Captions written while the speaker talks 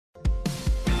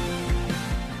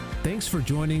Thanks for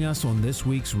joining us on this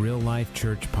week's Real Life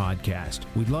Church podcast.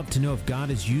 We'd love to know if God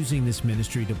is using this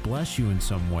ministry to bless you in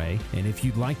some way, and if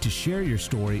you'd like to share your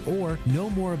story or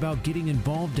know more about getting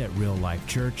involved at Real Life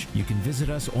Church, you can visit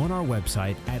us on our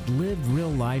website at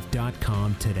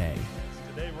livereallife.com today.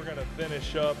 Today we're going to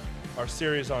finish up our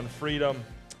series on freedom,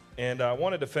 and I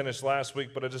wanted to finish last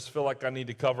week, but I just feel like I need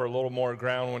to cover a little more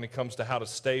ground when it comes to how to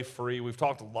stay free. We've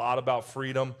talked a lot about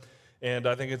freedom, and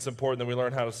I think it's important that we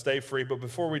learn how to stay free. But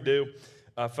before we do,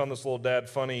 I found this little dad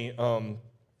funny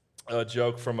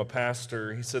joke from a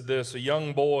pastor. He said this: a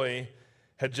young boy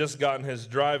had just gotten his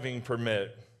driving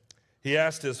permit. He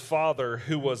asked his father,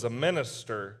 who was a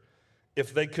minister,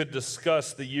 if they could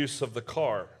discuss the use of the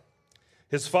car.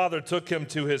 His father took him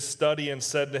to his study and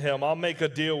said to him, "I'll make a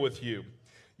deal with you.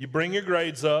 You bring your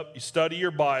grades up, you study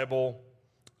your Bible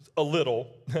a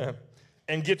little,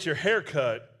 and get your hair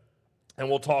cut, and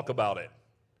we'll talk about it."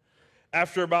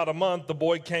 After about a month, the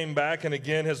boy came back, and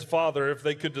again asked his father if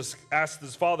they could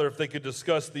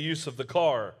discuss the use of the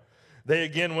car. They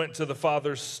again went to the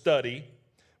father's study,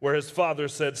 where his father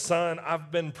said, "Son,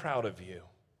 I've been proud of you.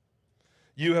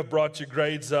 You have brought your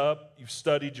grades up, you've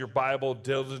studied your Bible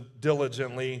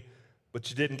diligently, but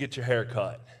you didn't get your hair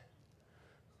cut."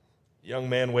 The young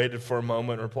man waited for a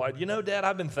moment and replied, "You know, Dad,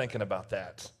 I've been thinking about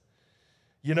that.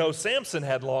 You know, Samson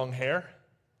had long hair.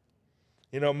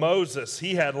 You know, Moses,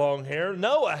 he had long hair.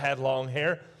 Noah had long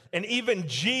hair. And even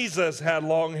Jesus had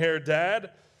long hair,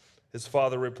 Dad." His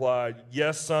father replied,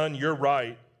 "Yes, son, you're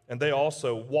right. And they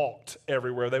also walked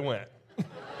everywhere they went."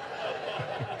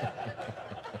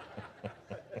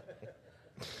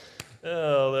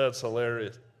 Oh, that's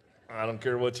hilarious. I don't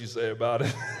care what you say about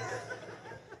it.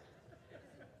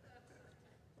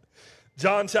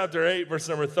 John chapter 8, verse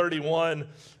number 31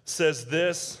 says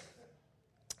this.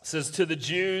 It says, "To the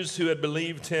Jews who had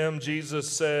believed him, Jesus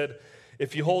said,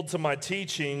 'If you hold to my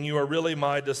teaching, you are really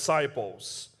my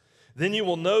disciples. Then you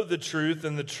will know the truth,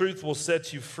 and the truth will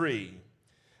set you free.'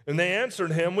 And they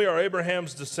answered him, 'We are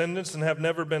Abraham's descendants and have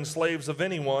never been slaves of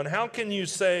anyone. How can you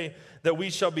say that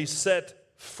we shall be set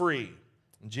free?'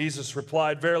 And Jesus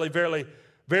replied, 'Verily, verily,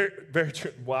 very, very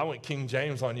true.'" Well, I went King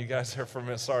James on you guys there for a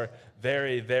minute. Sorry.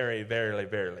 "Very, very, verily,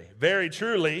 verily. Very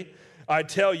truly, I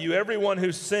tell you, everyone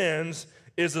who sins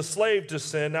is a slave to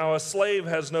sin. Now, a slave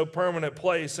has no permanent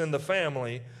place in the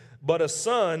family, but a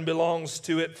son belongs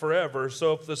to it forever.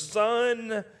 So if the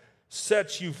Son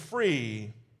sets you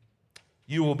free,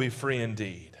 you will be free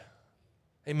indeed."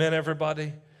 Amen,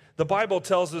 everybody? The Bible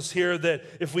tells us here that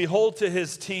if we hold to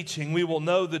his teaching, we will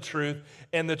know the truth,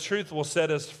 and the truth will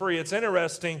set us free. It's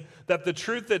interesting that the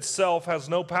truth itself has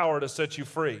no power to set you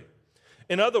free.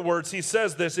 In other words, he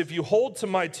says this: if you hold to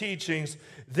my teachings,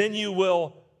 then you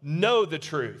will know the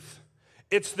truth.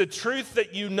 It's the truth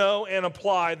that you know and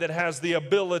apply that has the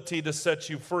ability to set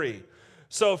you free.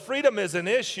 So freedom is an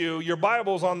issue. Your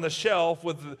Bible's on the shelf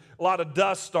with a lot of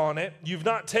dust on it. You've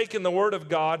not taken the Word of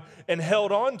God and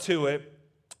held on to it.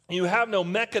 You have no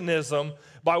mechanism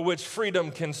by which freedom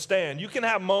can stand. You can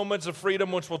have moments of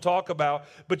freedom, which we'll talk about,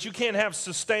 but you can't have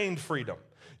sustained freedom.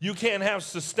 You can't have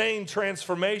sustained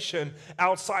transformation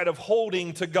outside of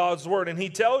holding to God's word. And he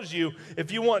tells you,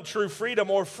 if you want true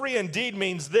freedom, or free indeed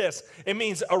means this: it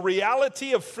means a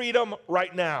reality of freedom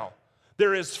right now.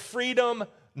 There is freedom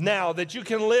now, that you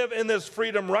can live in this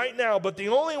freedom right now. But the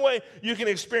only way you can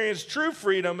experience true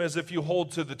freedom is if you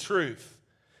hold to the truth.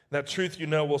 That truth, you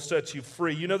know, will set you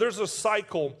free. You know, there's a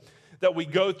cycle that we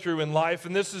go through in life,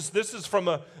 and this is from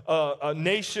a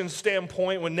nation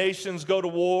standpoint. When nations go to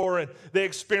war and they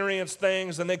experience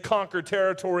things and they conquer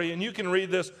territory, and you can read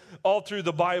this all through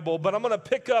the Bible, but I'm going to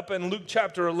pick up in Luke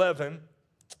chapter 11,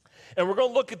 and we're going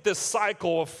to look at this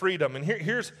cycle of freedom. And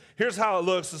here's how it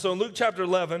looks. And so in Luke chapter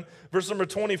 11, verse number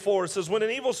 24, it says, "When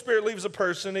an evil spirit leaves a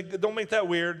person," don't make that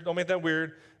weird, don't make that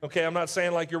weird. Okay, I'm not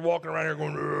saying like you're walking around here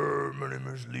going, "My name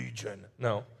is Legion."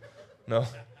 No.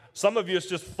 Some of you, it's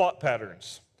just thought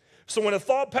patterns. So when a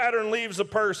thought pattern leaves a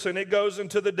person, it goes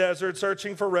into the desert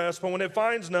searching for rest. But when it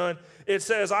finds none, it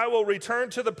says, "I will return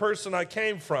to the person I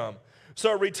came from."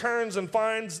 So it returns and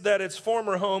finds that its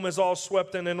former home is all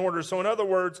swept in order. So in other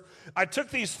words, I took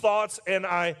these thoughts and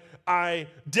I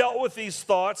dealt with these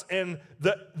thoughts, and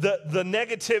the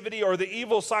negativity or the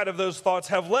evil side of those thoughts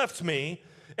have left me,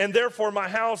 and therefore my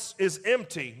house is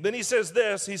empty. Then he says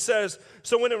this, he says,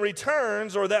 so when it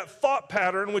returns, or that thought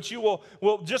pattern, which you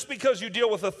will just because you deal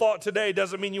with a thought today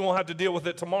doesn't mean you won't have to deal with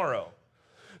it tomorrow.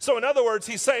 So in other words,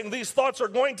 he's saying these thoughts are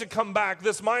going to come back.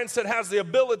 This mindset has the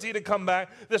ability to come back.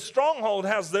 This stronghold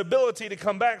has the ability to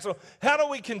come back. So how do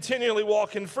we continually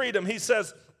walk in freedom? He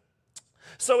says,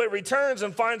 So it returns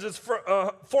and finds its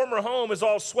former home is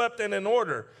all swept and in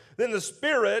order. Then the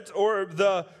spirit, or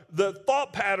the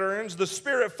thought patterns, the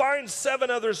spirit finds 7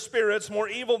 other spirits more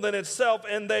evil than itself,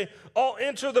 and they all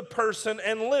enter the person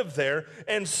and live there.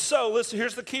 And so, listen,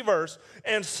 here's the key verse,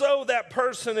 and so that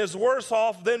person is worse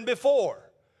off than before.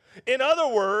 In other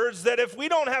words, that if we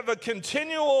don't have a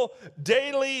continual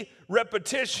daily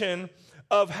repetition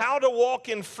of how to walk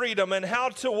in freedom and how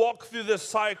to walk through this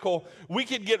cycle, we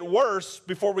could get worse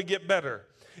before we get better.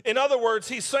 In other words,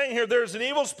 he's saying here, there's an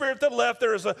evil spirit that left,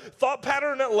 there is a thought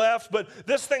pattern that left, but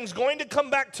this thing's going to come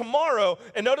back tomorrow.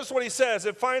 And notice what he says,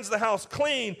 it finds the house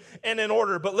clean and in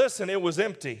order. But listen, it was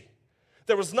empty.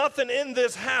 There was nothing in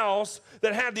this house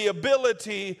that had the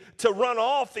ability to run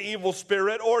off the evil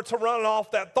spirit or to run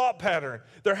off that thought pattern.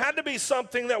 There had to be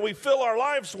something that we fill our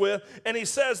lives with, and he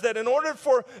says that in order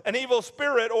for an evil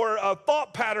spirit or a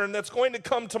thought pattern that's going to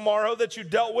come tomorrow that you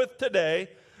dealt with today,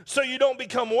 so you don't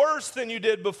become worse than you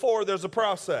did before, there's a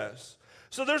process.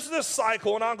 So there's this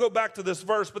cycle, and I'll go back to this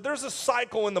verse, but there's a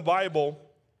cycle in the Bible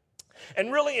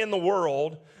and really in the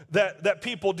world that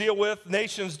people deal with,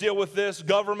 nations deal with this,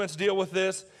 governments deal with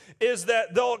this, is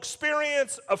that they'll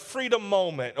experience a freedom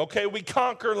moment, okay? We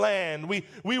conquer land, we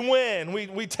win,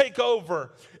 we take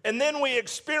over, and then we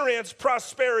experience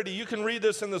prosperity. You can read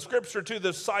this in the scripture too,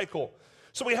 this cycle.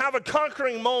 So we have a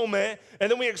conquering moment,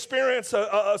 and then we experience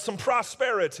some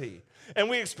prosperity, and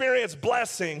we experience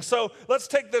blessing. So let's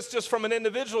take this just from an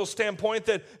individual standpoint,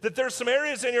 that there's some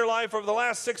areas in your life over the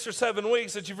last 6 or 7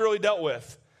 weeks that you've really dealt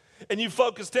with, and you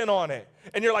focused in on it,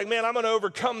 and you're like, man, I'm going to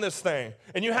overcome this thing.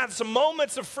 And you had some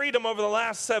moments of freedom over the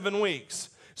last 7 weeks.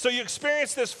 So you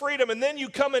experience this freedom, and then you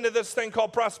come into this thing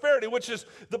called prosperity, which is,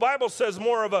 the Bible says,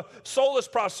 more of a soulless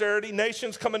prosperity.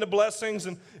 Nations come into blessings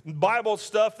and Bible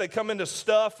stuff. They come into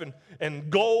stuff and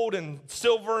gold and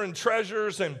silver and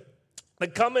treasures, and they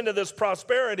come into this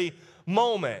prosperity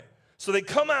moment. So they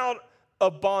come out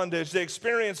of bondage, they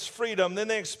experience freedom, then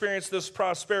they experience this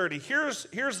prosperity.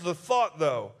 Here's the thought,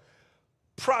 though.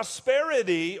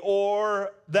 Prosperity,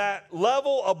 or that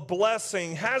level of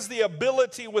blessing, has the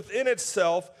ability within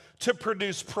itself to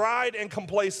produce pride and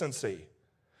complacency.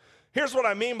 Here's what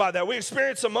I mean by that. We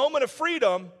experience a moment of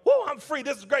freedom. Whoa, I'm free.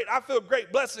 This is great. I feel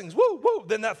great. Blessings. Woo, woo.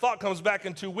 Then that thought comes back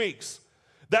in 2 weeks.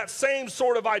 That same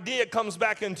sort of idea comes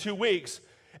back in 2 weeks.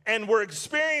 And we're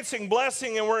experiencing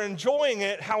blessing and we're enjoying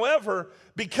it. However,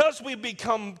 because we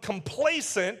become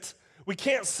complacent, we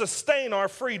can't sustain our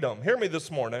freedom. Hear me this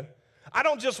morning. I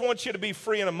don't just want you to be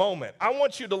free in a moment. I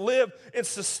want you to live in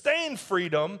sustained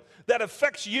freedom that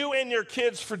affects you and your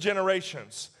kids for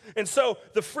generations. And so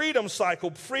the freedom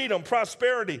cycle, freedom,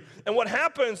 prosperity. And what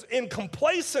happens in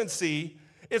complacency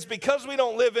is, because we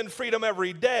don't live in freedom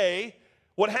every day,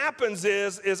 what happens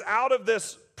is out of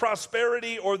this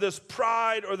prosperity or this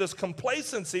pride or this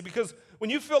complacency, because when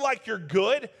you feel like you're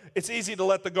good, it's easy to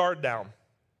let the guard down.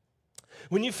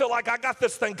 When you feel like, I got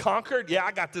this thing conquered, yeah,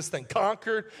 I got this thing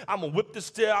conquered, I'm gonna whip this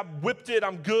thing, I whipped it,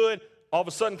 I'm good. All of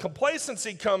a sudden,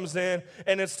 complacency comes in,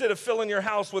 and instead of filling your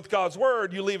house with God's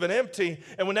word, you leave it empty.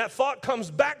 And when that thought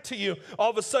comes back to you, all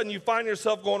of a sudden you find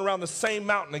yourself going around the same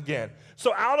mountain again.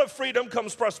 So out of freedom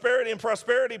comes prosperity, and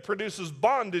prosperity produces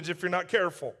bondage if you're not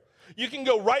careful. You can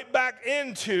go right back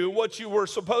into what you were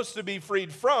supposed to be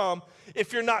freed from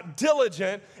if you're not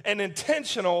diligent and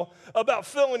intentional about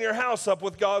filling your house up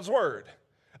with God's word,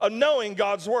 of knowing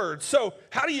God's word. So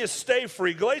how do you stay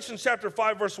free? Galatians chapter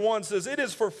 5 verse 1 says, it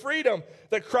is for freedom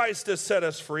that Christ has set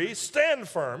us free. Stand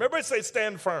firm. Everybody say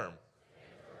stand firm.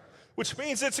 Which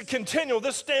means it's a continual,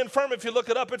 this stand firm, if you look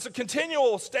it up, it's a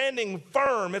continual standing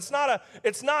firm. It's not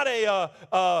a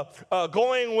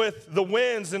going with the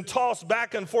winds and tossed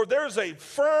back and forth. There's a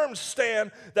firm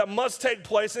stand that must take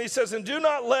place. And he says, and do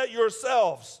not let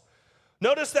yourselves.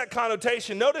 Notice that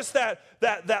connotation. Notice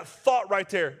that thought right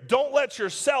there. Don't let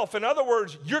yourself. In other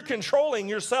words, you're controlling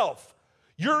yourself.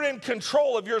 You're in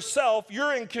control of yourself.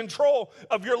 You're in control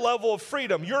of your level of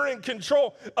freedom. You're in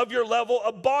control of your level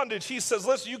of bondage. He says,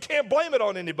 listen, you can't blame it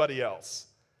on anybody else.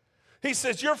 He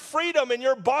says, your freedom and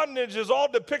your bondage is all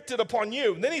depicted upon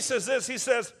you. And then he says this, he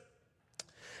says,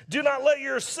 do not let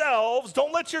yourselves,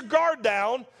 don't let your guard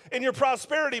down in your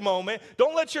prosperity moment.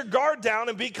 Don't let your guard down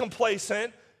and be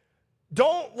complacent.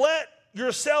 Don't let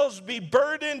yourselves be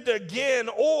burdened again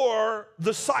or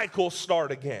the cycle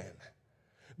start again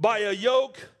by a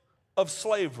yoke of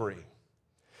slavery.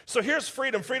 So here's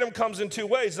freedom. Freedom comes in 2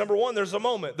 ways. Number one, there's a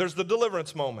moment. There's the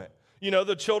deliverance moment. You know,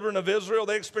 the children of Israel,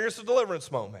 they experienced a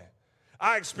deliverance moment.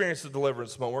 I experienced a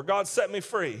deliverance moment where God set me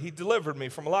free. He delivered me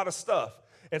from a lot of stuff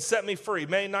and set me free.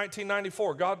 May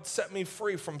 1994, God set me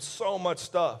free from so much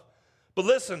stuff. But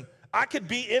listen, I could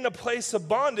be in a place of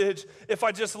bondage if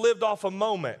I just lived off a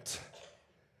moment.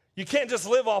 You can't just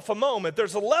live off a moment.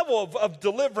 There's a level of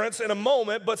deliverance in a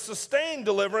moment, but sustained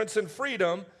deliverance and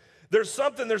freedom, there's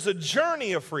a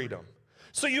journey of freedom.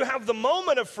 So you have the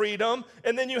moment of freedom,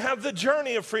 and then you have the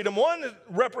journey of freedom. One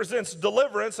represents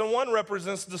deliverance, and one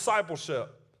represents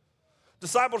discipleship.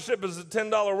 Discipleship is a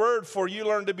 $10 word for you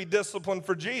learn to be disciplined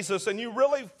for Jesus, and you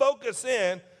really focus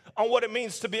in on what it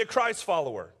means to be a Christ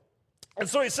follower. And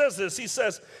so he says this. He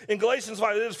says in Galatians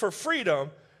 5, it is for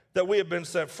freedom that we have been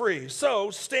set free.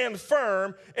 So stand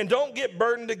firm and don't get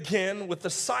burdened again with the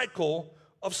cycle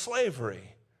of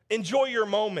slavery. Enjoy your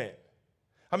moment.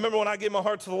 I remember when I gave my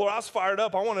heart to the Lord, I was fired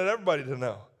up. I wanted everybody to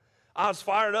know. I was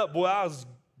fired up. Boy, I was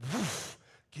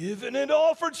giving it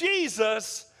all for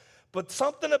Jesus. But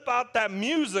something about that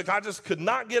music I just could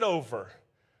not get over.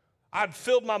 I'd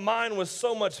filled my mind with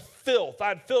so much filth.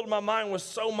 I'd filled my mind with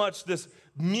so much this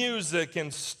music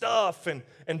and stuff and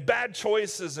bad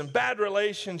choices and bad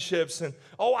relationships. And,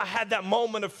 I had that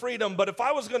moment of freedom. But if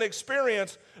I was going to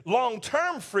experience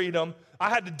long-term freedom, I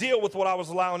had to deal with what I was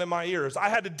allowing in my ears. I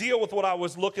had to deal with what I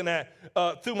was looking at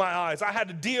through my eyes. I had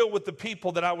to deal with the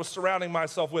people that I was surrounding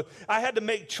myself with. I had to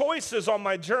make choices on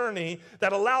my journey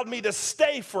that allowed me to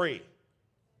stay free.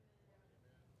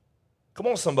 Come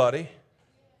on, somebody.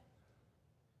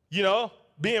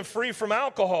 Being free from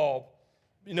alcohol.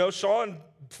 Sean,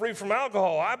 free from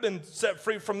alcohol. I've been set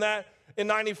free from that in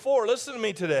 94. Listen to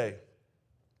me today.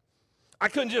 I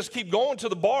couldn't just keep going to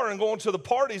the bar and going to the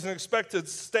parties and expect to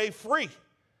stay free.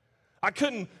 I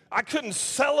couldn't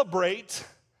celebrate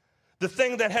the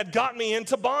thing that had got me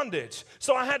into bondage.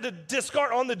 So I had to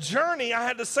discard on the journey. I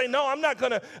had to say, no, I'm not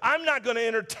gonna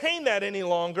entertain that any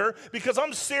longer because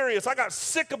I'm serious. I got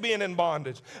sick of being in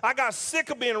bondage. I got sick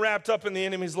of being wrapped up in the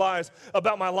enemy's lies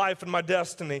about my life and my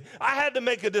destiny. I had to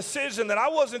make a decision that I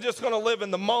wasn't just gonna live in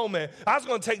the moment. I was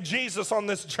gonna take Jesus on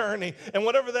this journey, and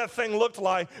whatever that thing looked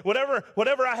like,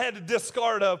 whatever I had to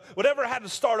discard of, whatever I had to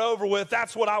start over with,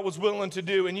 that's what I was willing to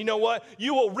do. And you know what?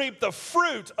 You will reap the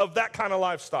fruit of that kind of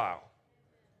lifestyle.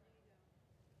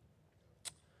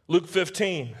 Luke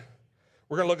 15,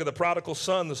 we're going to look at the prodigal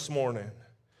son this morning.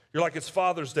 You're like, it's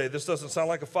Father's Day. This doesn't sound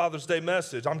like a Father's Day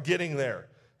message. I'm getting there.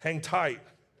 Hang tight.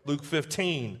 Luke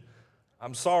 15.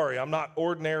 I'm sorry, I'm not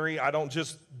ordinary. I don't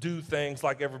just do things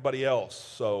like everybody else.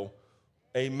 So,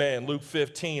 amen. Luke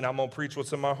 15, I'm going to preach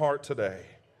what's in my heart today.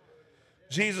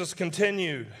 Jesus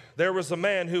continued, there was a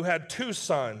man who had 2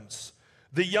 sons.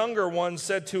 The younger one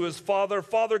said to his father,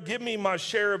 Father, give me my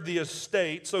share of the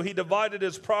estate. So he divided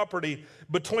his property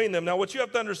between them. Now, what you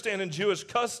have to understand in Jewish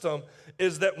custom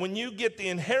is that when you get the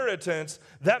inheritance,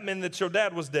 that meant that your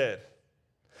dad was dead.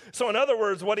 So in other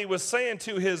words, what he was saying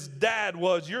to his dad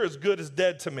was, you're as good as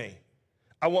dead to me.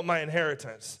 I want my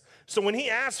inheritance. So when he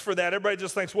asked for that, everybody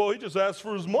just thinks, well, he just asked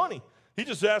for his money. He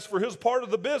just asked for his part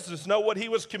of the business. No, what he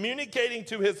was communicating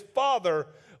to his father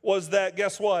was that,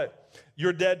 guess what?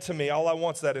 You're dead to me. All I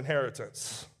want is that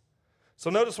inheritance. So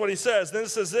notice what he says. Then it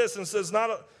says this, and says,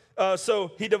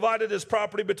 so he divided his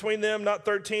property between them, not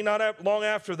 13, not long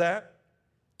after that.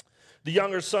 The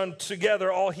younger son,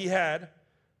 together, all he had,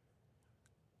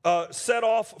 set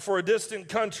off for a distant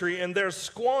country and there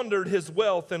squandered his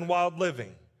wealth in wild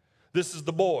living. This is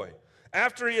the boy.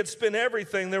 After he had spent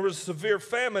everything, there was severe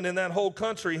famine in that whole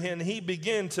country, and he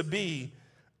began to be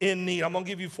in need. I'm going to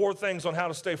give you 4 things on how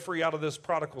to stay free out of this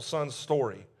prodigal son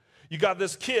story. You got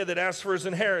this kid that asked for his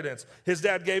inheritance. His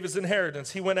dad gave his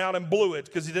inheritance. He went out and blew it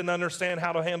because he didn't understand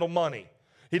how to handle money.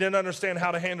 He didn't understand how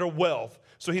to handle wealth.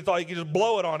 So he thought he could just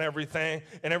blow it on everything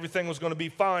and everything was going to be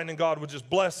fine and God would just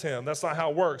bless him. That's not how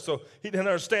it works. So he didn't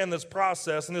understand this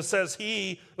process. And it says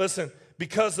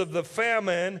because of the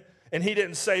famine and he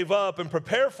didn't save up and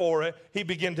prepare for it, he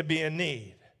began to be in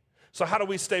need. So how do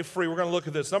we stay free? We're going to look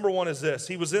at this. Number 1 is this.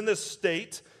 He was in this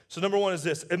state. So number 1 is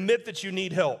this. Admit that you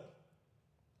need help.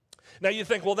 Now you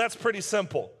think, well, that's pretty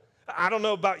simple. I don't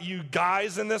know about you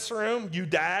guys in this room, you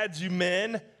dads, you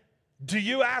men. Do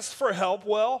you ask for help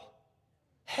well?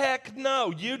 Heck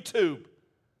no. YouTube.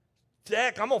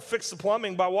 Heck, I'm going to fix the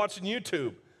plumbing by watching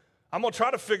YouTube. I'm going to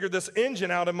try to figure this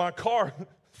engine out in my car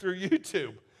through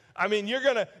YouTube. I mean, you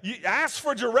ask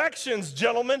for directions,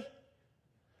 gentlemen.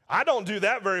 I don't do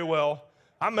that very well.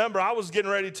 I remember I was getting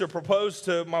ready to propose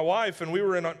to my wife, and we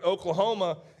were in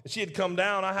Oklahoma, and she had come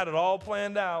down. I had it all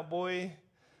planned out, boy.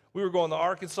 We were going to the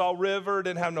Arkansas River,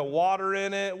 didn't have no water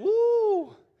in it.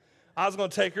 Woo! I was going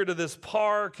to take her to this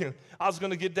park, and I was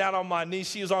going to get down on my knees.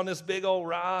 She was on this big old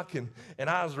rock, and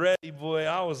I was ready, boy.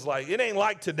 I was like, it ain't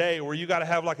like today where you got to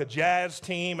have like a jazz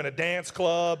team and a dance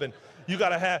club, and you got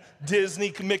to have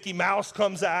Disney, Mickey Mouse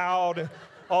comes out, and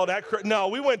all that. No,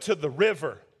 we went to the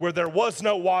river. where there was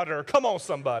no water. Come on,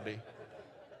 somebody.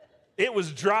 It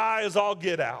was dry as all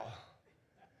get out.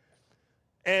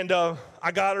 And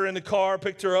I got her in the car,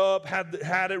 picked her up,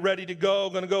 had it ready to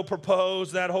go, going to go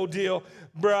propose, that whole deal.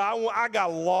 Bro, I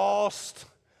got lost.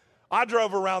 I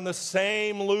drove around the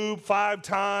same loop 5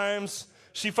 times.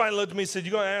 She finally looked at me and said,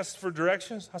 "You going to ask for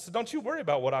directions?" I said, "Don't you worry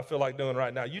about what I feel like doing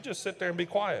right now. You just sit there and be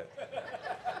quiet."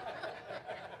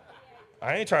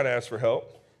 I ain't trying to ask for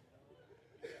help.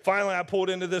 Finally, I pulled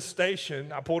into this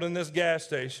station. I pulled in this gas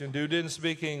station. Dude didn't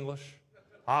speak English.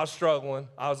 I was struggling.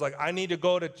 I was like, "I need to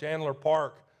go to Chandler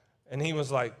Park." And he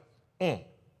was like, So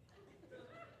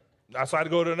I had to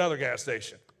go to another gas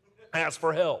station, ask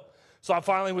for help. So I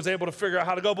finally was able to figure out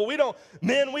how to go. But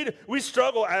we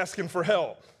struggle asking for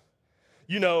help.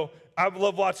 You know, I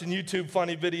love watching YouTube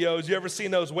funny videos. You ever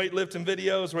seen those weightlifting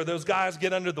videos where those guys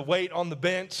get under the weight on the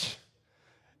bench?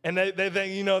 And they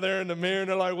think, you know, they're in the mirror and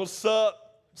they're like, "What's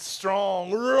up?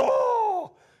 Strong." Raw.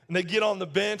 And they get on the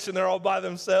bench and they're all by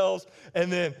themselves. And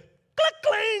then, click,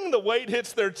 cling, the weight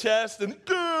hits their chest and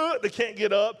they can't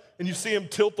get up. And you see them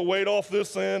tilt the weight off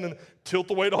this end and tilt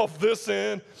the weight off this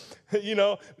end. You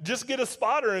know, just get a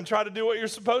spotter and try to do what you're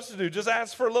supposed to do. Just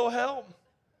ask for a little help.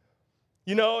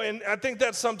 You know, and I think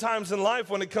that sometimes in life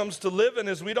when it comes to living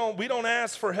is we don't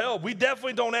ask for help. We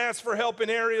definitely don't ask for help in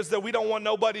areas that we don't want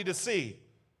nobody to see.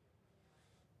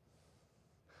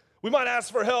 We might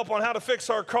ask for help on how to fix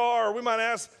our car, or we might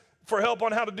ask for help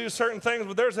on how to do certain things,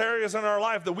 but there's areas in our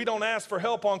life that we don't ask for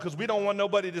help on because we don't want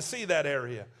nobody to see that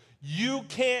area. You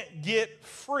can't get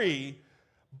free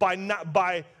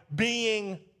by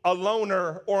being a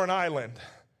loner or an island.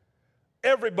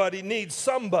 Everybody needs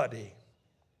somebody.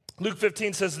 Luke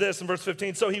 15 says this in verse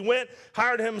 15. "So he went,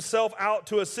 hired himself out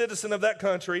to a citizen of that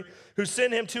country who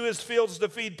sent him to his fields to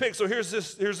feed pigs." So here's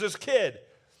this kid.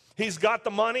 He's got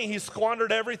the money. He's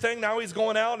squandered everything. Now he's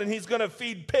going out and he's going to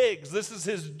feed pigs. This is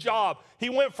his job. He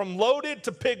went from loaded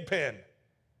to pig pen.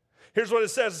 Here's what it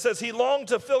says. It says he longed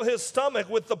to fill his stomach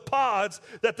with the pods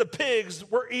that the pigs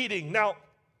were eating. Now,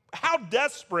 how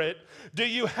desperate do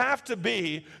you have to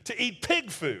be to eat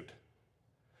pig food?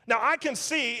 Now, I can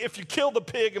see if you kill the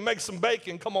pig and make some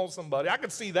bacon, come on, somebody, I can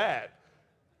see that.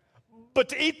 But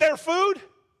to eat their food?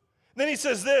 Then he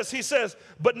says this, he says,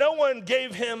 "But no one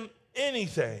gave him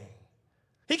anything."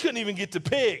 He couldn't even get the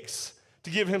pigs to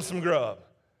give him some grub.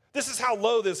 This is how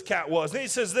low this cat was. And he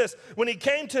says this, "When he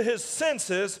came to his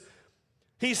senses,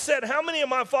 he said, 'How many of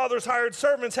my father's hired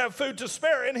servants have food to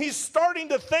spare?'" And he's starting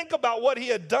to think about what he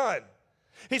had done.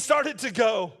 He started to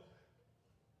go,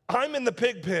 "I'm in the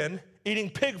pig pen eating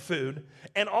pig food,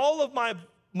 and all of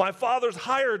my father's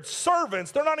hired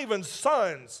servants, they're not even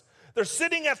sons, they're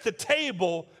sitting at the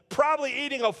table probably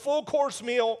eating a full course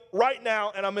meal right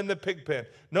now, and I'm in the pig pen."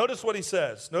 Notice what he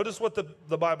says. Notice what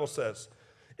the Bible says.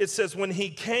 It says, "When he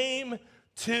came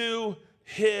to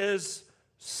his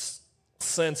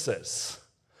senses."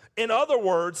 In other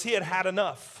words, he had had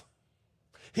enough.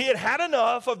 He had had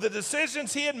enough of the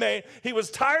decisions he had made. He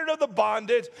was tired of the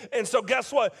bondage. And so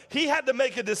guess what? He had to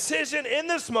make a decision in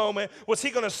this moment. Was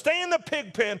he going to stay in the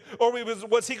pig pen, or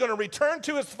was he going to return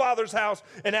to his father's house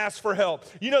and ask for help?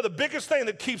 You know, the biggest thing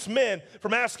that keeps men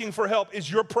from asking for help is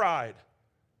your pride.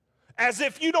 As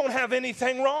if you don't have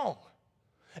anything wrong.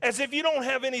 As if you don't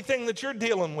have anything that you're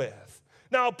dealing with.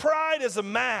 Now, pride is a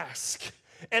mask.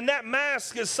 And that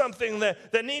mask is something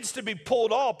that needs to be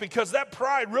pulled off, because that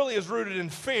pride really is rooted in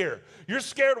fear. You're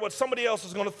scared of what somebody else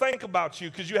is going to think about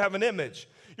you because you have an image.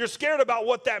 You're scared about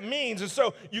what that means, and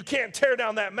so you can't tear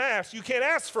down that mask. You can't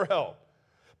ask for help.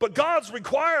 But God's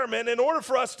requirement, in order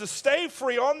for us to stay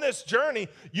free on this journey,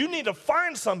 you need to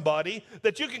find somebody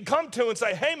that you can come to and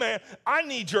say, "Hey man, I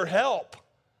need your help.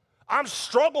 I'm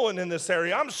struggling in this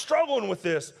area. I'm struggling with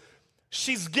this.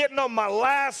 She's getting on my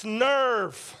last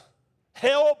nerve.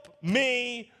 Help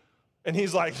me." And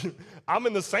he's like, "I'm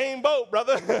in the same boat,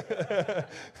 brother."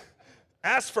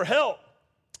 Ask for help.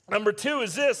 Number 2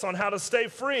 is this on how to stay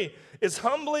free, is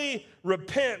humbly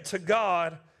repent to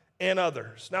God and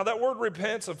others. Now that word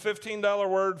repent's a $15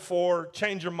 word for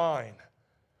change your mind.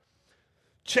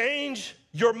 Change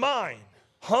your mind.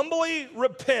 Humbly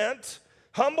repent,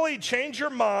 humbly change your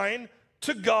mind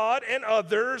to God and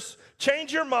others.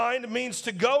 Change your mind means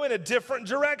to go in a different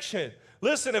direction.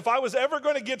 Listen, if I was ever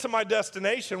going to get to my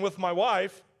destination with my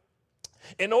wife,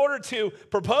 in order to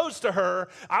propose to her,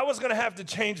 I was going to have to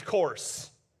change course.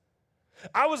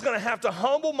 I was going to have to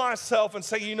humble myself and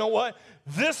say, "You know what?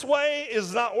 This way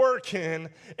is not working,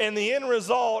 and the end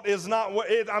result is not,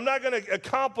 I'm not going to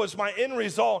accomplish my end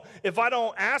result if I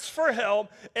don't ask for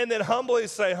help and then humbly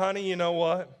say, 'Honey, you know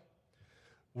what?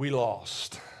 We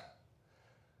lost.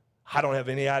 I don't have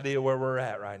any idea where we're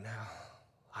at right now.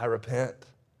 I repent.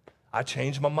 I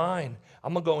changed my mind.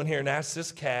 I'm going to go in here and ask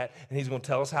this cat, and he's going to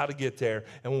tell us how to get there.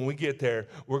 And when we get there,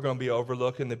 we're going to be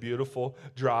overlooking the beautiful,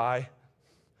 dry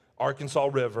Arkansas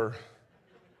River.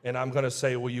 And I'm going to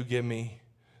say, will you, amen.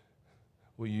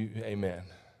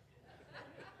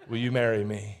 Will you marry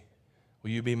me?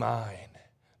 Will you be mine?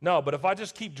 No, but if I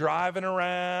just keep driving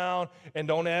around and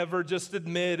don't ever just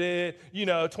admit it,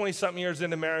 20-something years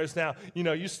into marriage now,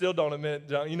 you still don't admit,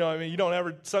 you know what I mean? You don't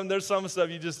ever, there's some stuff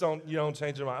you don't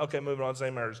change your mind. Okay, moving on,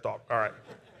 same marriage talk. All right.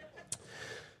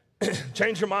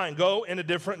 Change your mind. Go in a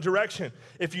different direction.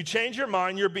 If you change your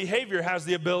mind, your behavior has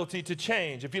the ability to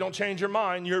change. If you don't change your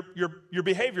mind, your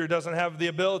behavior doesn't have the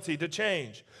ability to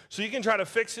change. So you can try to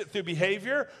fix it through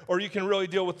behavior, or you can really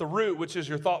deal with the root, which is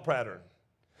your thought pattern.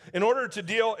 In order to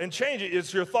deal and change it,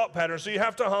 it's your thought pattern. So you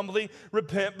have to humbly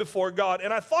repent before God.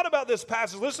 And I thought about this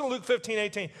passage. Listen to Luke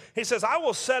 15:18. He says, I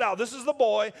will set out. This is the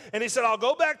boy. And he said, I'll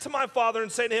go back to my father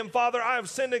and say to him, Father, I have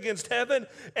sinned against heaven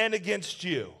and against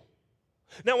you.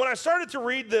 Now, when I started to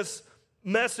read this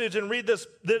message and read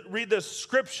this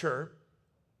scripture,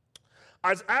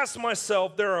 I asked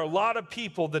myself, there are a lot of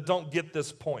people that don't get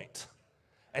this point.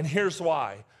 And here's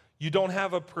why. You don't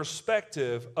have a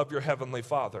perspective of your heavenly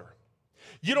Father.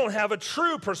 You don't have a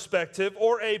true perspective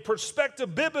or a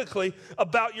perspective biblically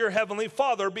about your heavenly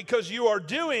Father, because you are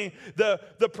doing the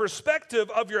perspective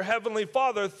of your heavenly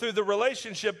Father through the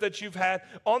relationship that you've had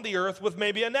on the earth with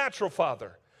maybe a natural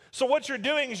father. So what you're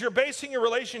doing is you're basing your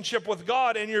relationship with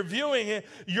God, and you're viewing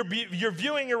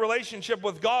your relationship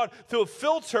with God through a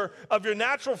filter of your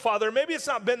natural father. Maybe it's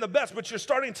not been the best, but you're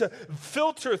starting to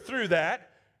filter through that.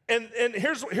 And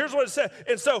here's what it said.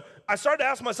 And so I started to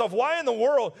ask myself, why in the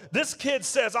world this kid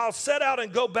says, I'll set out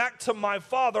and go back to my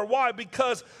father? Why?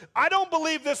 Because I don't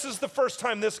believe this is the first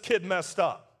time this kid messed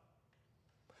up.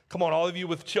 Come on, all of you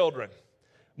with children.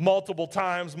 Multiple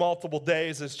times, multiple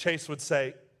days, as Chase would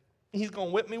say, he's going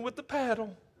to whip me with the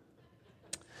paddle.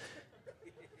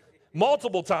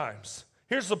 Multiple times.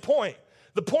 Here's the point.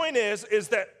 The point is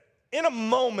that in a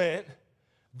moment,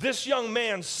 this young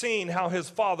man seen how his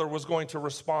father was going to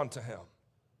respond to him.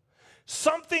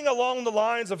 Something along the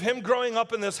lines of him growing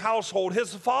up in this household,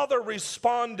 his father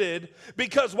responded,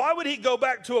 because why would he go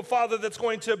back to a father that's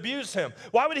going to abuse him?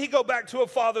 Why would he go back to a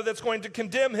father that's going to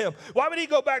condemn him? Why would he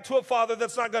go back to a father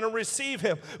that's not going to receive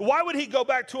him? Why would he go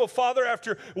back to a father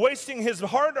after wasting his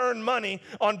hard-earned money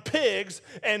on pigs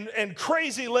and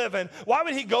crazy living? Why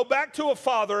would he go back to a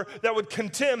father that would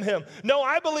condemn him? No,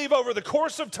 I believe over the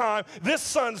course of time, this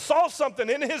son saw something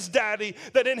in his daddy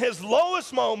that in his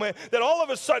lowest moment, that all of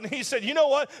a sudden he said, you know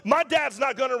what? My dad's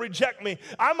not going to reject me.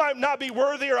 I might not be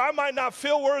worthy, or I might not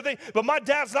feel worthy, but my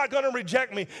dad's not going to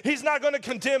reject me. He's not going to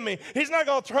condemn me. He's not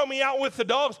going to throw me out with the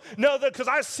dogs. No, because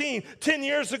I seen 10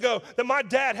 years ago that my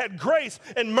dad had grace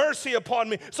and mercy upon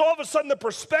me. So all of a sudden the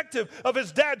perspective of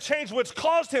his dad changed, which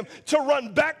caused him to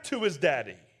run back to his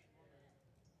daddy.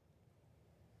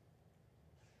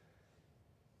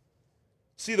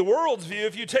 See, the world's view,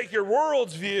 if you take your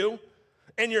world's view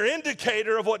and your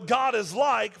indicator of what God is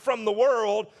like from the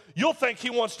world, you'll think he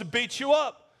wants to beat you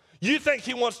up. You think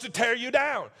he wants to tear you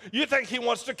down. You think he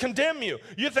wants to condemn you.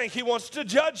 You think he wants to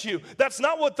judge you. That's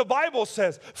not what the Bible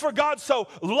says. For God so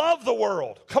loved the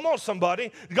world. Come on,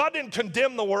 somebody. God didn't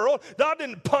condemn the world. God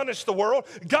didn't punish the world.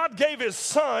 God gave his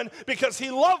son because he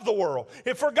loved the world.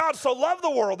 And for God so loved the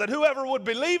world that whoever would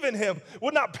believe in him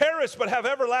would not perish but have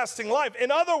everlasting life. In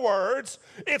other words,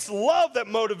 it's love that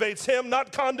motivates him,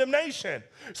 not condemnation.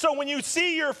 So when you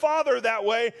see your father that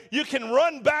way, you can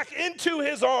run back into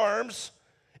his arms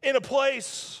in a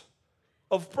place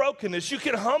of brokenness. You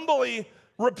can humbly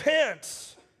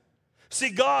repent. See,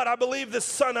 God, I believe this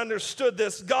son understood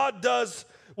this. God does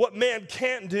what man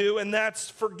can't do, and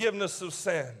that's forgiveness of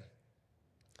sin.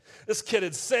 This kid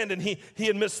had sinned, and he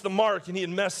had missed the mark, and he had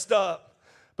messed up.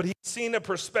 But he'd seen a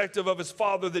perspective of his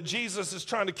father that Jesus is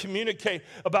trying to communicate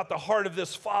about the heart of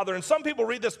this father. And some people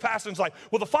read this passage like,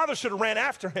 well, the father should have ran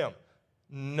after him.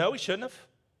 No, he shouldn't have.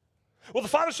 Well, the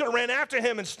father should have ran after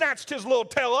him and snatched his little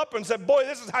tail up and said, boy,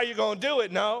 this is how you're going to do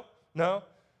it. No.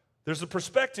 There's a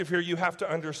perspective here you have to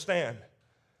understand.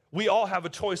 We all have a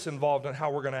choice involved in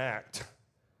how we're going to act.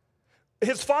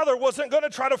 His father wasn't going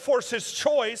to try to force his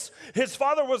choice. His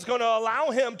father was going to allow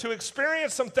him to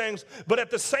experience some things. But at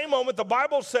the same moment, the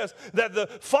Bible says that the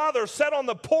father sat on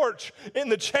the porch in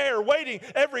the chair waiting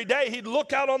every day. He'd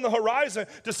look out on the horizon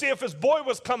to see if his boy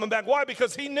was coming back. Why?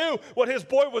 Because he knew what his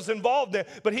boy was involved in.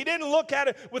 But he didn't look at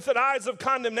it with the eyes of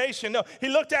condemnation. No, he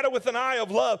looked at it with an eye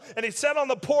of love. And he sat on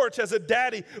the porch as a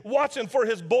daddy watching for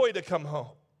his boy to come home.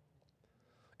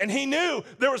 And he knew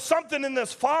there was something in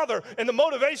this father and the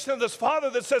motivation of this father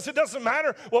that says it doesn't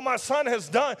matter what my son has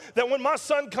done, that when my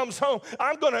son comes home,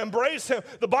 I'm going to embrace him.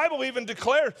 The Bible even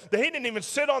declares that he didn't even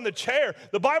sit on the chair.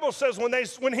 The Bible says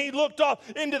when he looked off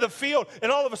into the field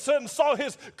and all of a sudden saw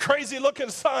his crazy looking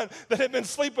son that had been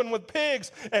sleeping with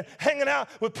pigs and hanging out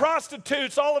with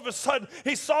prostitutes, all of a sudden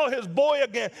he saw his boy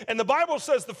again. And the Bible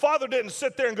says the father didn't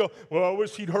sit there and go, well, I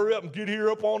wish he'd hurry up and get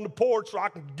here up on the porch so I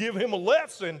can give him a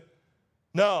lesson.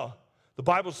 No, the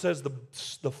Bible says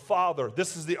the father,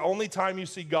 this is the only time you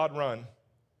see God run,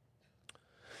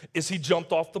 is he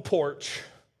jumped off the porch,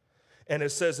 and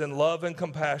it says in love and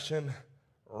compassion,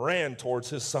 ran towards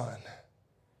his son.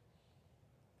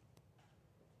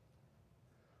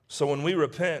 So when we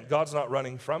repent, God's not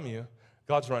running from you,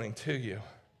 God's running to you.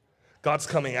 God's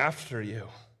coming after you.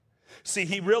 See,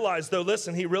 he realized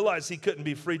he couldn't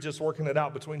be free just working it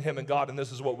out between him and God, and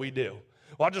this is what we do.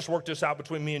 Well, I'll just work this out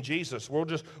between me and Jesus. We're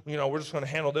just going to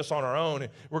handle this on our own.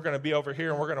 And we're going to be over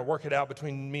here and we're going to work it out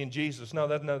between me and Jesus.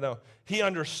 No. He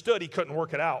understood he couldn't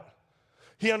work it out.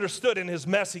 He understood in his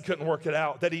mess he couldn't work it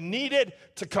out, that he needed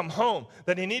to come home,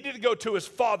 that he needed to go to his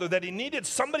father, that he needed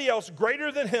somebody else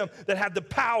greater than him that had the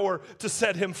power to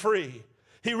set him free.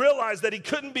 He realized that he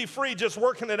couldn't be free just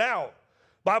working it out.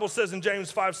 Bible says in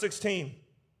James 5:16,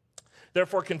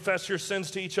 therefore, confess your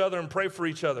sins to each other and pray for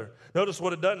each other. Notice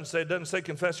what it doesn't say. It doesn't say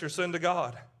confess your sin to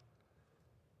God.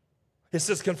 It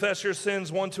says confess your sins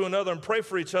one to another and pray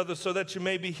for each other so that you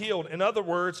may be healed. In other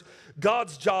words,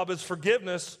 God's job is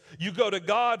forgiveness. You go to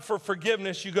God for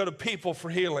forgiveness. You go to people for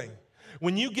healing.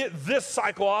 When you get this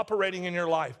cycle operating in your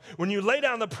life, when you lay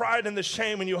down the pride and the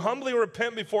shame and you humbly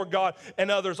repent before God and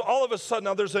others, all of a sudden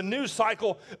now there's a new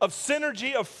cycle of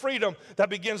synergy of freedom that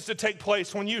begins to take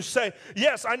place. When you say,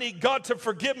 yes, I need God to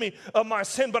forgive me of my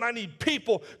sin, but I need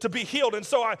people to be healed. And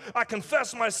so I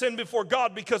confess my sin before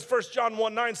God because 1 John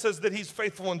 1:9 says that he's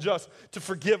faithful and just to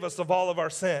forgive us of all of our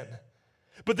sin.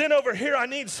 But then over here, I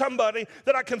need somebody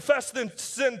that I confess the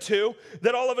sin to,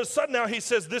 that all of a sudden now he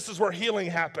says this is where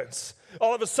healing happens.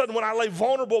 All of a sudden, when I lay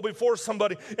vulnerable before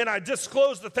somebody and I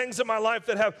disclose the things in my life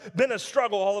that have been a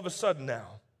struggle, all of a sudden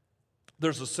now,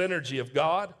 there's a synergy of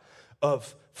God,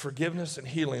 of forgiveness and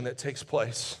healing that takes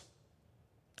place,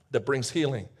 that brings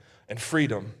healing and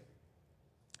freedom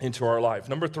into our life.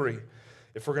 Number 3,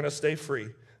 if we're going to stay free,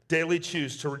 daily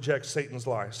choose to reject Satan's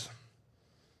lies.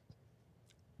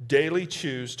 Daily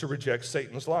choose to reject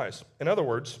Satan's lies. In other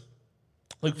words,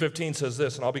 Luke 15 says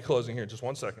this, and I'll be closing here in just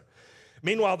one second.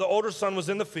 Meanwhile, the older son was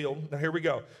in the field. Now, here we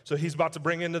go. So he's about to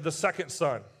bring into the second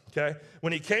son, okay?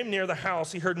 When he came near the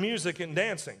house, he heard music and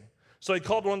dancing. So he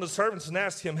called one of the servants and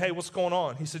asked him, hey, what's going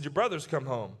on? He said, your brother's come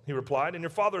home, he replied, and your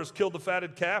father has killed the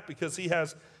fatted calf because he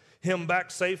has him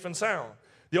back safe and sound.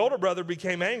 The older brother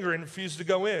became angry and refused to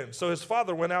go in. So his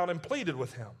father went out and pleaded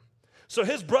with him. So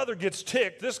his brother gets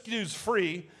ticked. This dude's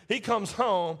free. He comes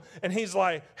home, and he's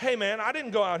like, hey, man, I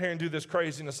didn't go out here and do this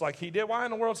craziness like he did. Why in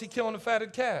the world is he killing a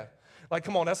fatted calf? Like,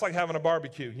 come on, that's like having a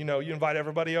barbecue. You know, you invite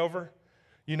everybody over,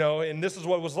 you know, and this is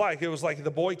what it was like. It was like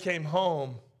the boy came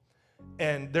home,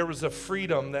 and there was a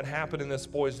freedom that happened in this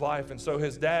boy's life. And so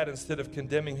his dad, instead of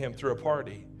condemning him through a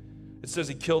party, it says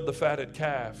he killed the fatted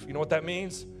calf. You know what that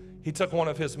means? He took one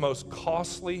of his most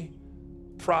costly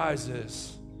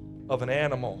prizes of an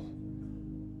animal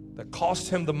that cost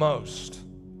him the most,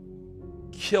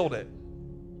 killed it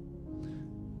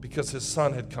because his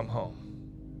son had come home.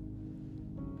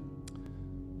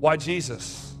 Why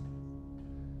Jesus?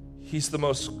 He's the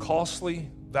most costly,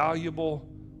 valuable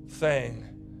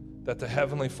thing that the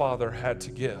Heavenly Father had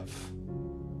to give.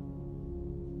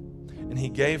 And he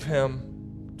gave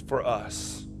him for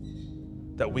us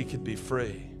that we could be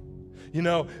free. You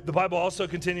know, the Bible also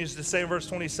continues to say in verse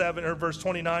 27 or verse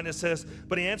 29, it says,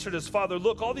 but he answered his father,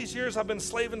 look, all these years I've been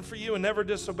slaving for you and never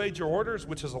disobeyed your orders,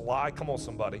 which is a lie. Come on,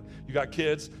 somebody. You got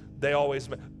kids, they always,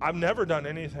 I've never done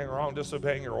anything wrong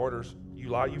disobeying your orders. You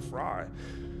lie, you fry.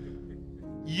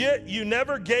 Yet you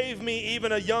never gave me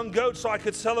even a young goat so I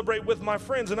could celebrate with my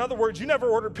friends. In other words, you never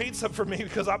ordered pizza for me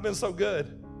because I've been so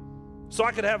good, so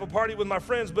I could have a party with my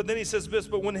friends. But then he says this,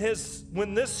 but when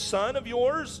this son of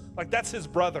yours, like that's his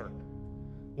brother,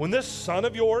 when this son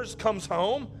of yours comes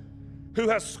home, who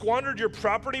has squandered your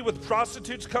property with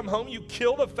prostitutes, come home, you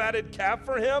killed a fatted calf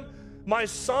for him? My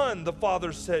son, the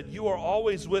father said, you are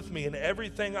always with me, and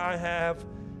everything I have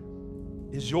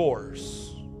is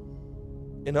yours.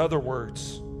 In other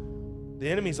words, the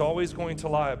enemy's always going to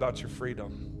lie about your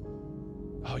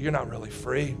freedom. Oh, you're not really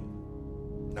free.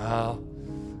 No,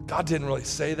 God didn't really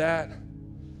say that.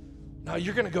 No,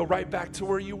 you're going to go right back to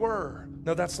where you were.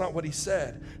 No, that's not what he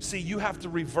said. See, you have to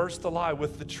reverse the lie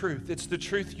with the truth. It's the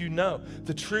truth you know,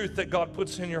 the truth that God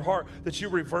puts in your heart, that you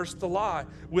reverse the lie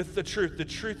with the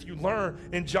truth you learn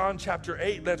in John chapter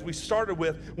 8 that we started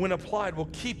with, when applied, will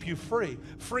keep you free.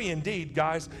 Free indeed,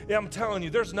 guys. Yeah, I'm telling you,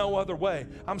 there's no other way.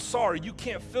 I'm sorry, you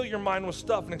can't fill your mind with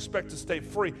stuff and expect to stay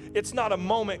free. It's not a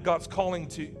moment God's calling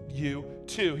to you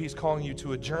to. He's calling you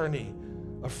to a journey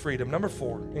of freedom. Number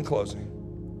 4, in closing.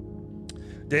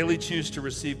 Daily choose to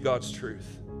receive God's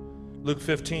truth. Luke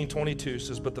 15:22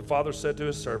 says, but the father said to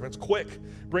his servants, quick,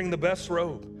 bring the best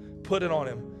robe, put it on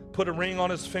him, put a ring on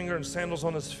his finger and sandals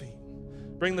on his feet.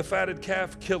 Bring the fatted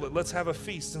calf, kill it. Let's have a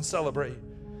feast and celebrate.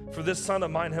 For this son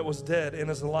of mine was dead and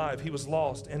is alive. He was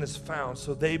lost and is found.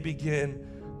 So they begin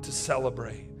to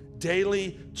celebrate.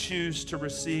 Daily choose to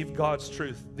receive God's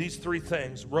truth. These 3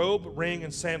 things, robe, ring,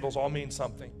 and sandals, all mean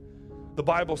something. The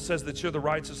Bible says that you're the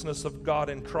righteousness of God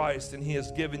in Christ, and he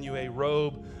has given you a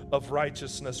robe of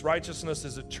righteousness. Righteousness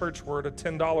is a church word, a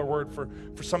 $10 word for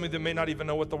some of you that may not even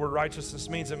know what the word righteousness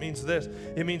means. It means this.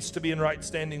 It means to be in right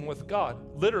standing with God.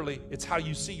 Literally, it's how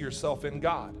you see yourself in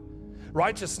God.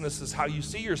 Righteousness is how you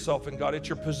see yourself in God. It's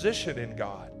your position in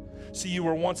God. See, you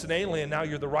were once an alien, now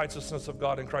you're the righteousness of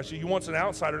God in Christ. You were once an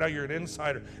outsider, now you're an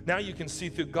insider. Now you can see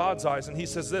through God's eyes. And he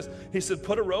says this, he said,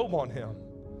 put a robe on him.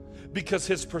 Because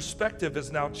his perspective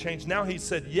has now changed. Now he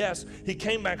said, yes, he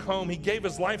came back home. He gave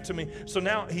his life to me. So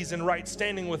now he's in right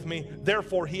standing with me.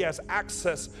 Therefore, he has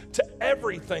access to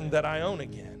everything that I own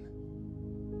again.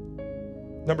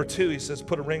 Number 2, he says,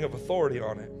 put a ring of authority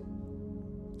on it.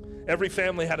 Every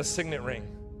family had a signet ring.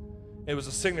 It was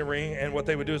a signet ring, and what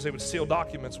they would do is they would seal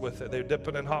documents with it. They would dip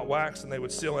it in hot wax, and they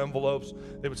would seal envelopes.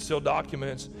 They would seal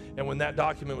documents, and when that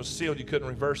document was sealed, you couldn't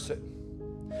reverse it.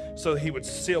 So he would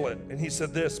seal it. And he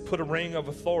said this, put a ring of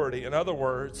authority. In other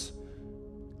words,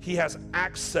 he has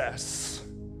access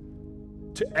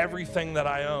to everything that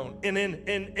I own. And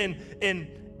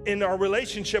in our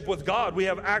relationship with God, we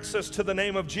have access to the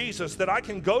name of Jesus, that I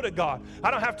can go to God.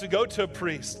 I don't have to go to a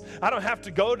priest. I don't have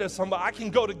to go to somebody. I can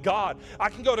go to God. I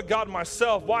can go to God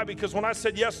myself. Why? Because when I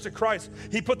said yes to Christ,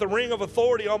 he put the ring of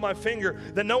authority on my finger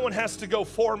that no one has to go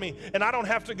for me. And I don't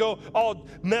have to go all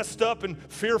messed up and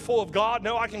fearful of God.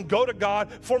 No, I can go to God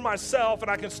for myself,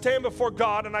 and I can stand before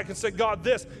God, and I can say, God,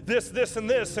 this, and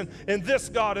this, and this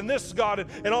God,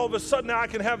 and all of a sudden now I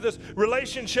can have this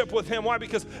relationship with him. Why?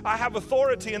 Because I have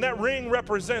authority. And that ring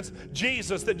represents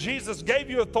Jesus, that Jesus gave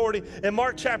you authority. In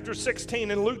Mark chapter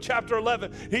 16 and Luke chapter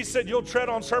 11, he said, you'll tread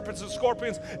on serpents and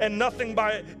scorpions, and nothing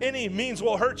by any means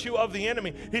will hurt you of the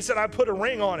enemy. He said, I put a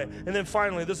ring on it. And then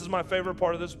finally, this is my favorite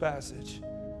part of this passage.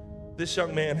 This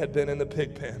young man had been in the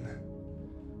pig pen.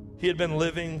 He had been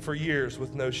living for years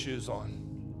with no shoes on.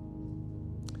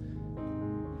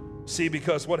 See,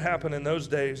 because what happened in those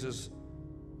days is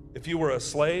if you were a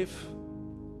slave,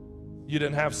 you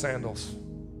didn't have sandals.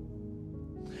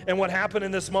 And what happened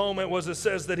in this moment was it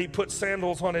says that he put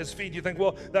sandals on his feet. You think,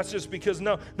 well, that's just because,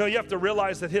 no, you have to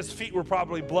realize that his feet were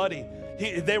probably bloody.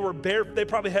 They were bare, they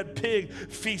probably had pig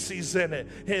feces in it,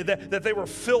 that they were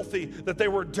filthy, that they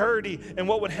were dirty. And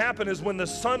what would happen is when the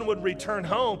son would return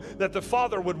home, that the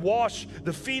father would wash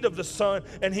the feet of the son,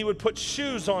 and he would put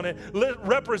shoes on it,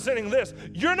 representing this: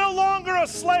 you're no longer a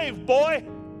slave, boy.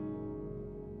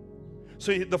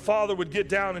 So the father would get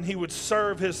down and he would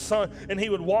serve his son, and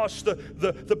he would wash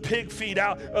the pig feet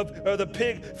out of the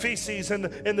pig feces and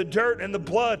the dirt and the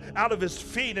blood out of his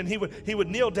feet, and he would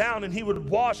kneel down and he would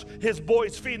wash his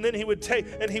boy's feet, and then he would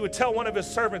tell one of his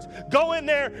servants, go in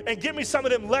there and get me some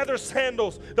of them leather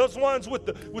sandals, those ones with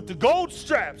the gold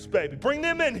straps, baby. Bring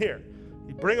them in here.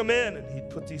 He'd bring them in, and he'd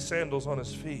put these sandals on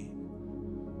his feet.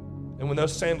 And when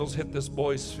those sandals hit this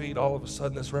boy's feet, all of a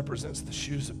sudden this represents the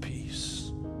shoes of peace.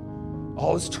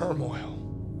 All his turmoil,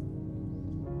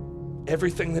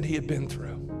 everything that he had been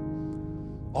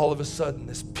through, all of a sudden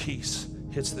this peace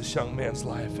hits this young man's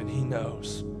life, and he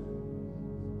knows,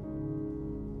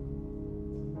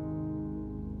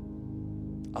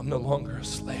 I'm no longer a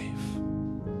slave,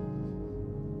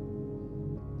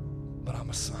 but I'm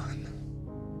a son.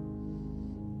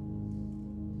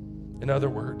 In other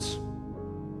words,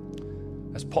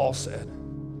 as Paul said,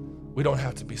 we don't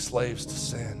have to be slaves to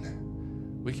sin.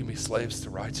 We can be slaves to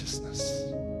righteousness,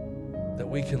 that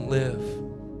we can live,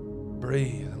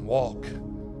 breathe, and walk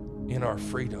in our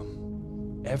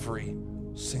freedom every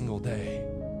single day.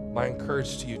 My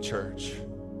encouragement to you, church,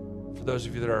 for those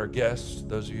of you that are our guests,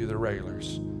 those of you that are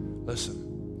regulars,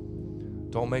 listen,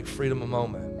 don't make freedom a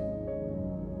moment.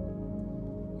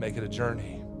 Make it a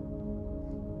journey,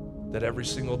 that every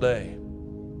single day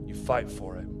you fight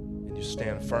for it and you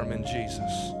stand firm in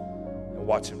Jesus and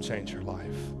watch him change your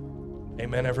life.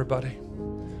 Amen, everybody.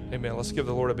 Amen. Let's give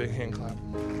the Lord a big hand clap.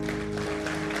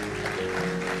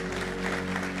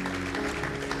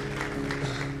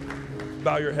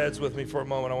 Bow your heads with me for a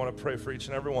moment. I want to pray for each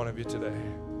and every one of you today.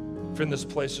 If you're in this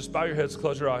place, just bow your heads,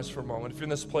 close your eyes for a moment. If you're in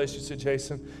this place, you say,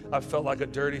 Jason, I felt like a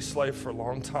dirty slave for a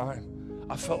long time.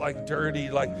 I felt like dirty,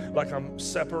 like I'm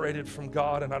separated from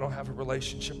God and I don't have a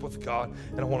relationship with God,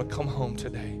 and I want to come home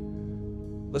today.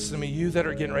 Listen to me, you that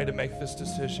are getting ready to make this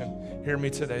decision, hear me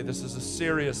today. This is a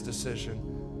serious decision.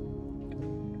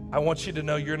 I want you to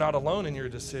know you're not alone in your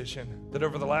decision, that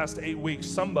over the last 8 weeks,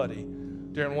 somebody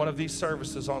during one of these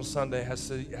services on Sunday has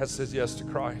said yes to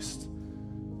Christ.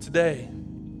 Today,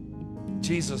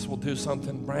 Jesus will do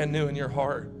something brand new in your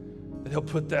heart, that he'll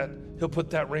put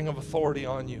that ring of authority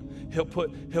on you. He'll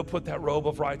put that robe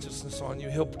of righteousness on you.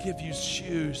 He'll give you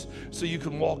shoes so you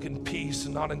can walk in peace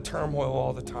and not in turmoil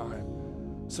all the time.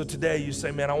 So today you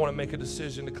say, man, I want to make a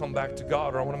decision to come back to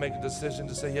God, or I want to make a decision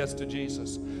to say yes to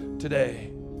Jesus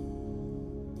today.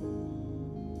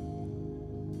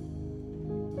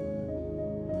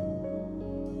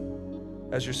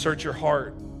 As you search your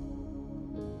heart,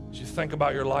 as you think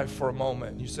about your life for a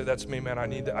moment, you say, that's me, man, I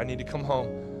need to come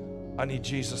home. I need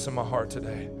Jesus in my heart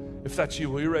today. If that's you,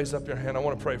 will you raise up your hand? I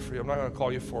want to pray for you. I'm not going to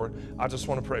call you for it. I just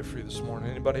want to pray for you this morning.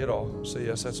 Anybody at all? Say,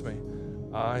 yes, that's me.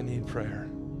 I need prayer.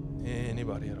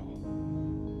 Anybody at all?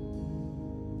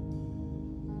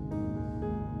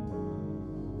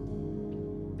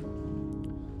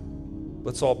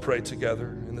 Let's all pray together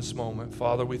in this moment.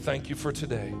 Father, we thank you for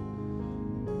today.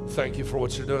 Thank you for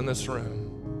what you're doing in this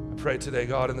room. I pray today,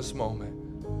 God, in this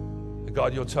moment, that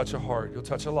God, you'll touch a heart, you'll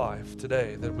touch a life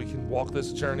today, that we can walk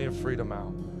this journey of freedom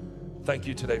out. Thank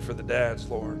you today for the dads,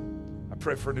 Lord. I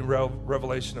pray for a new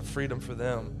revelation of freedom for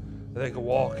them, that they can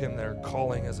walk in their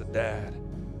calling as a dad,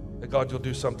 that God, you'll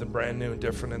do something brand new and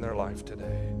different in their life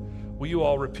today. Will you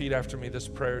all repeat after me this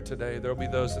prayer today? There will be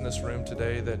those in this room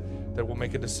today that will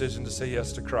make a decision to say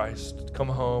yes to Christ, to come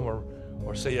home or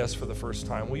say yes for the first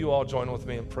time. Will you all join with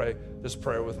me and pray this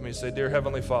prayer with me? Say, dear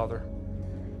Heavenly Father,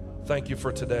 thank you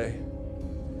for today.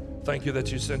 Thank you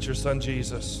that you sent your son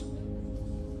Jesus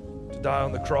to die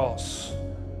on the cross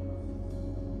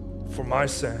for my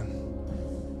sin.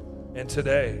 And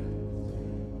today,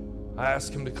 I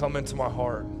ask him to come into my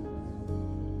heart.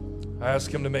 I ask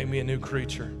him to make me a new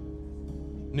creature,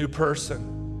 new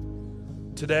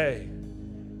person. Today,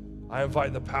 I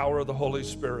invite the power of the Holy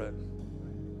Spirit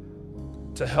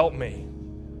to help me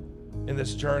in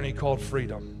this journey called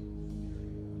freedom.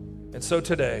 And so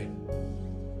today,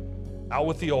 out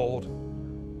with the old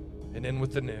and in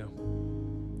with the new.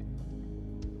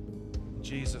 In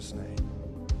Jesus' name.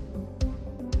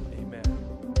 Amen.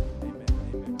 Amen.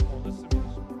 Amen. Come on, listen to me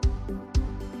this morning.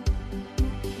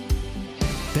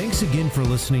 Thanks again for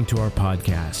listening to our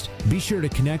podcast. Be sure to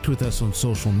connect with us on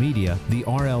social media, the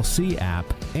RLC app,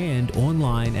 and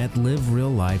online at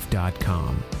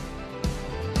livereallife.com.